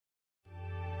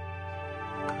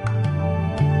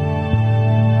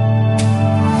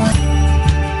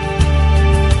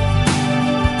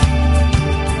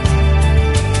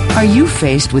Are you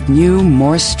faced with new,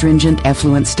 more stringent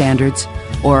effluent standards?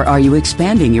 Or are you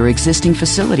expanding your existing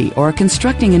facility or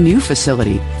constructing a new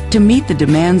facility to meet the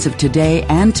demands of today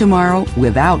and tomorrow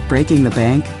without breaking the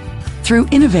bank? Through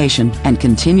innovation and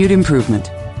continued improvement,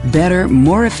 better,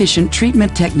 more efficient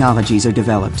treatment technologies are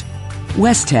developed.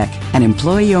 Westech, an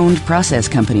employee-owned process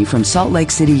company from Salt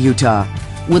Lake City, Utah,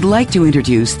 would like to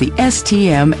introduce the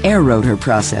STM air rotor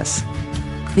process.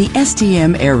 The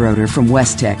STM air rotor from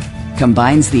Westech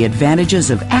combines the advantages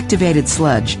of activated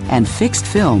sludge and fixed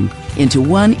film into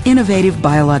one innovative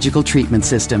biological treatment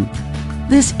system.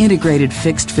 This integrated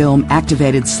fixed film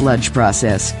activated sludge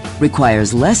process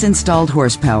requires less installed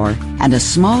horsepower and a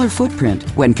smaller footprint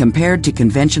when compared to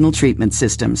conventional treatment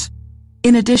systems.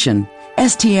 In addition,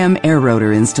 STM air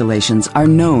rotor installations are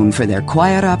known for their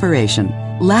quiet operation,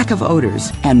 lack of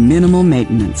odors, and minimal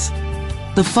maintenance.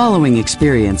 The following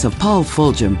experience of Paul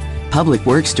Fulgham, Public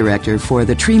Works Director for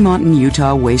the Tremonton,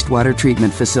 Utah Wastewater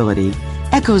Treatment Facility,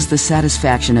 echoes the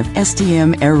satisfaction of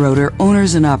STM air rotor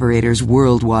owners and operators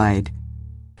worldwide.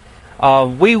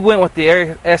 We went with the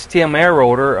STM air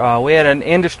rotor. We had an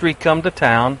industry come to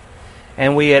town,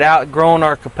 and we had outgrown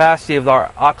our capacity of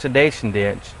our oxidation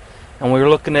ditch, and we were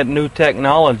looking at new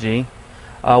technology.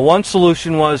 One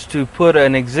solution was to put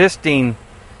an existing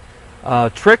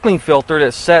trickling filter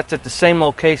that sets at the same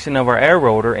location of our air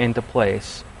rotor into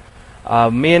place.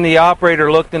 Me and the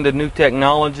operator looked into new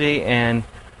technology, and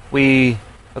we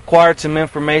acquired some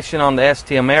information on the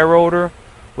STM air rotor.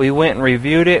 We went and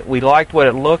reviewed it. We liked what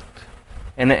it looked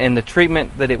and the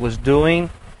treatment that it was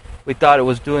doing. We thought it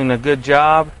was doing a good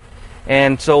job,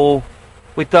 and so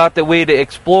we thought that we'd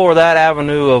explore that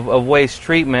avenue of waste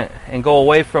treatment and go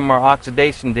away from our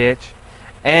oxidation ditch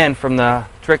and from the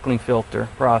trickling filter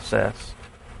process.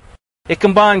 It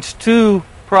combines two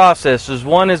processes.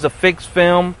 One is a fixed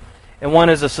film and one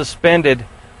is a suspended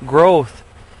growth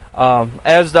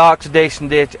as the oxidation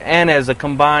ditch and as a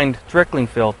combined trickling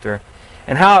filter.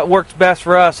 And how it works best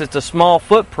for us, it's a small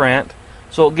footprint,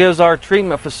 so it gives our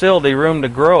treatment facility room to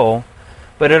grow,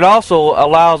 but it also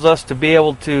allows us to be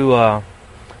able to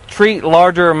treat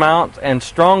larger amounts and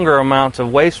stronger amounts of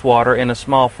wastewater in a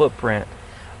small footprint.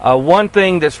 One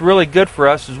thing that's really good for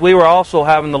us is we were also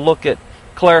having to look at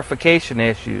clarification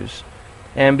issues,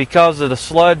 and because of the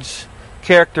sludge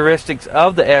characteristics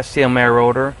of the STM air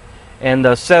rotor and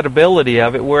the settability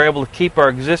of it, we're able to keep our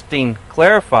existing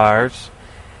clarifiers,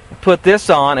 put this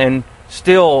on, and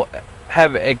still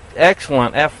have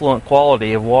excellent effluent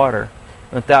quality of water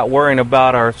without worrying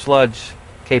about our sludge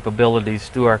capabilities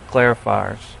through our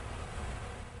clarifiers.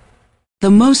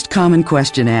 The most common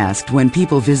question asked when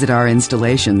people visit our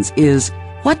installations is,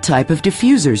 what type of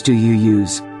diffusers do you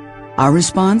use? Our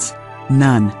response?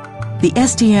 None. The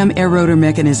STM air rotor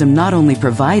mechanism not only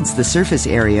provides the surface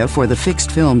area for the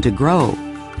fixed film to grow,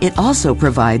 it also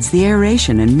provides the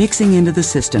aeration and mixing into the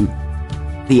system.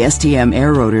 The STM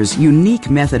air rotor's unique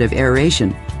method of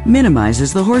aeration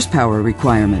minimizes the horsepower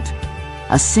requirement.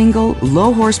 A single,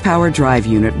 low-horsepower drive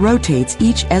unit rotates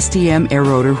each STM air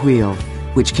rotor wheel,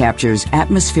 which captures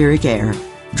atmospheric air,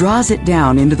 draws it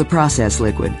down into the process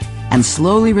liquid, and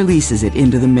slowly releases it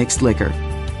into the mixed liquor.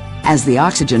 As the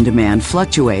oxygen demand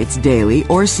fluctuates daily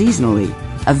or seasonally,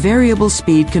 a variable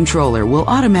speed controller will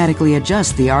automatically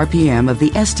adjust the RPM of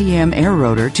the STM air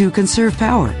rotor to conserve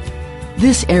power.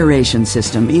 This aeration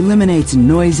system eliminates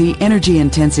noisy,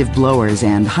 energy-intensive blowers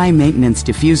and high-maintenance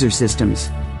diffuser systems.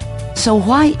 So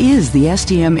why is the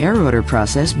STM air rotor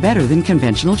process better than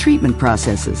conventional treatment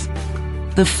processes?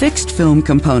 The fixed film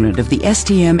component of the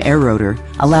STM air rotor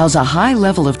allows a high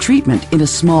level of treatment in a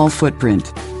small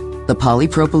footprint. The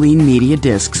polypropylene media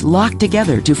discs lock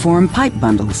together to form pipe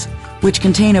bundles, which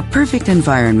contain a perfect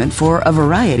environment for a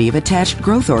variety of attached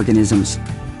growth organisms.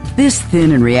 This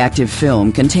thin and reactive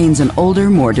film contains an older,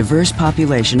 more diverse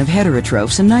population of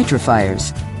heterotrophs and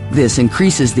nitrifiers. This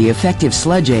increases the effective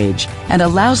sludge age and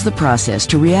allows the process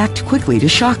to react quickly to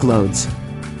shock loads.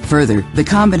 Further, the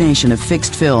combination of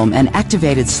fixed film and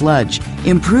activated sludge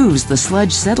improves the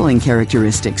sludge settling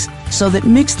characteristics so that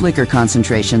mixed liquor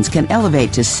concentrations can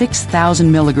elevate to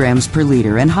 6,000 milligrams per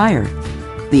liter and higher.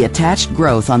 The attached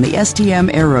growth on the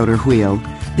STM air rotor wheel,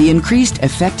 the increased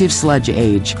effective sludge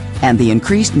age, and the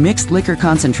increased mixed liquor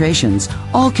concentrations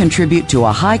all contribute to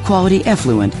a high-quality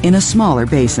effluent in a smaller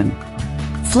basin.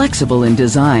 Flexible in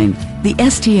design, the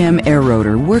STM air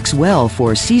rotor works well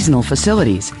for seasonal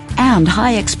facilities and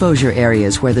high-exposure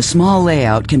areas where the small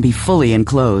layout can be fully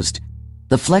enclosed.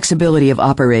 The flexibility of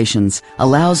operations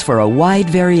allows for a wide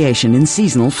variation in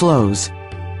seasonal flows.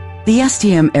 The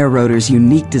STM air rotor's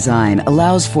unique design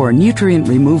allows for nutrient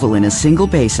removal in a single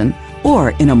basin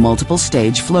or in a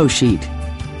multiple-stage flow sheet.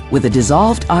 With a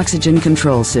dissolved oxygen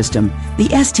control system, the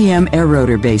STM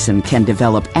aerotor basin can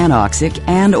develop anoxic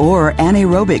and/or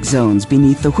anaerobic zones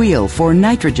beneath the wheel for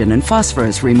nitrogen and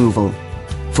phosphorus removal.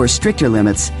 For stricter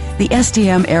limits, the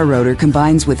STM aerotor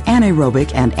combines with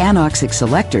anaerobic and anoxic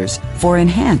selectors for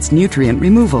enhanced nutrient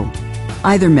removal.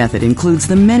 Either method includes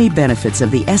the many benefits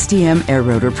of the STM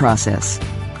aerotor process.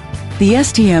 The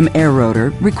STM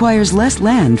aerotor requires less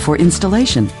land for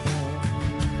installation.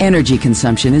 Energy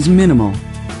consumption is minimal.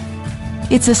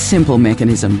 It's a simple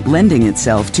mechanism lending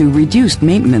itself to reduced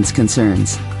maintenance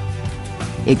concerns.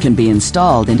 It can be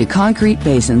installed into concrete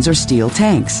basins or steel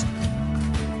tanks.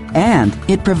 And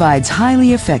it provides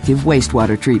highly effective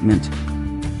wastewater treatment.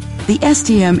 The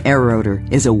STM aerotor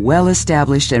is a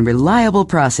well-established and reliable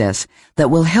process that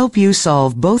will help you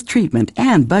solve both treatment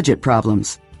and budget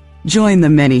problems. Join the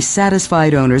many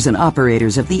satisfied owners and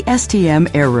operators of the STM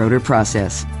aerotor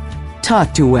process.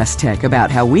 Talk to West Tech about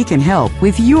how we can help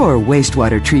with your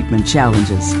wastewater treatment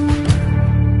challenges.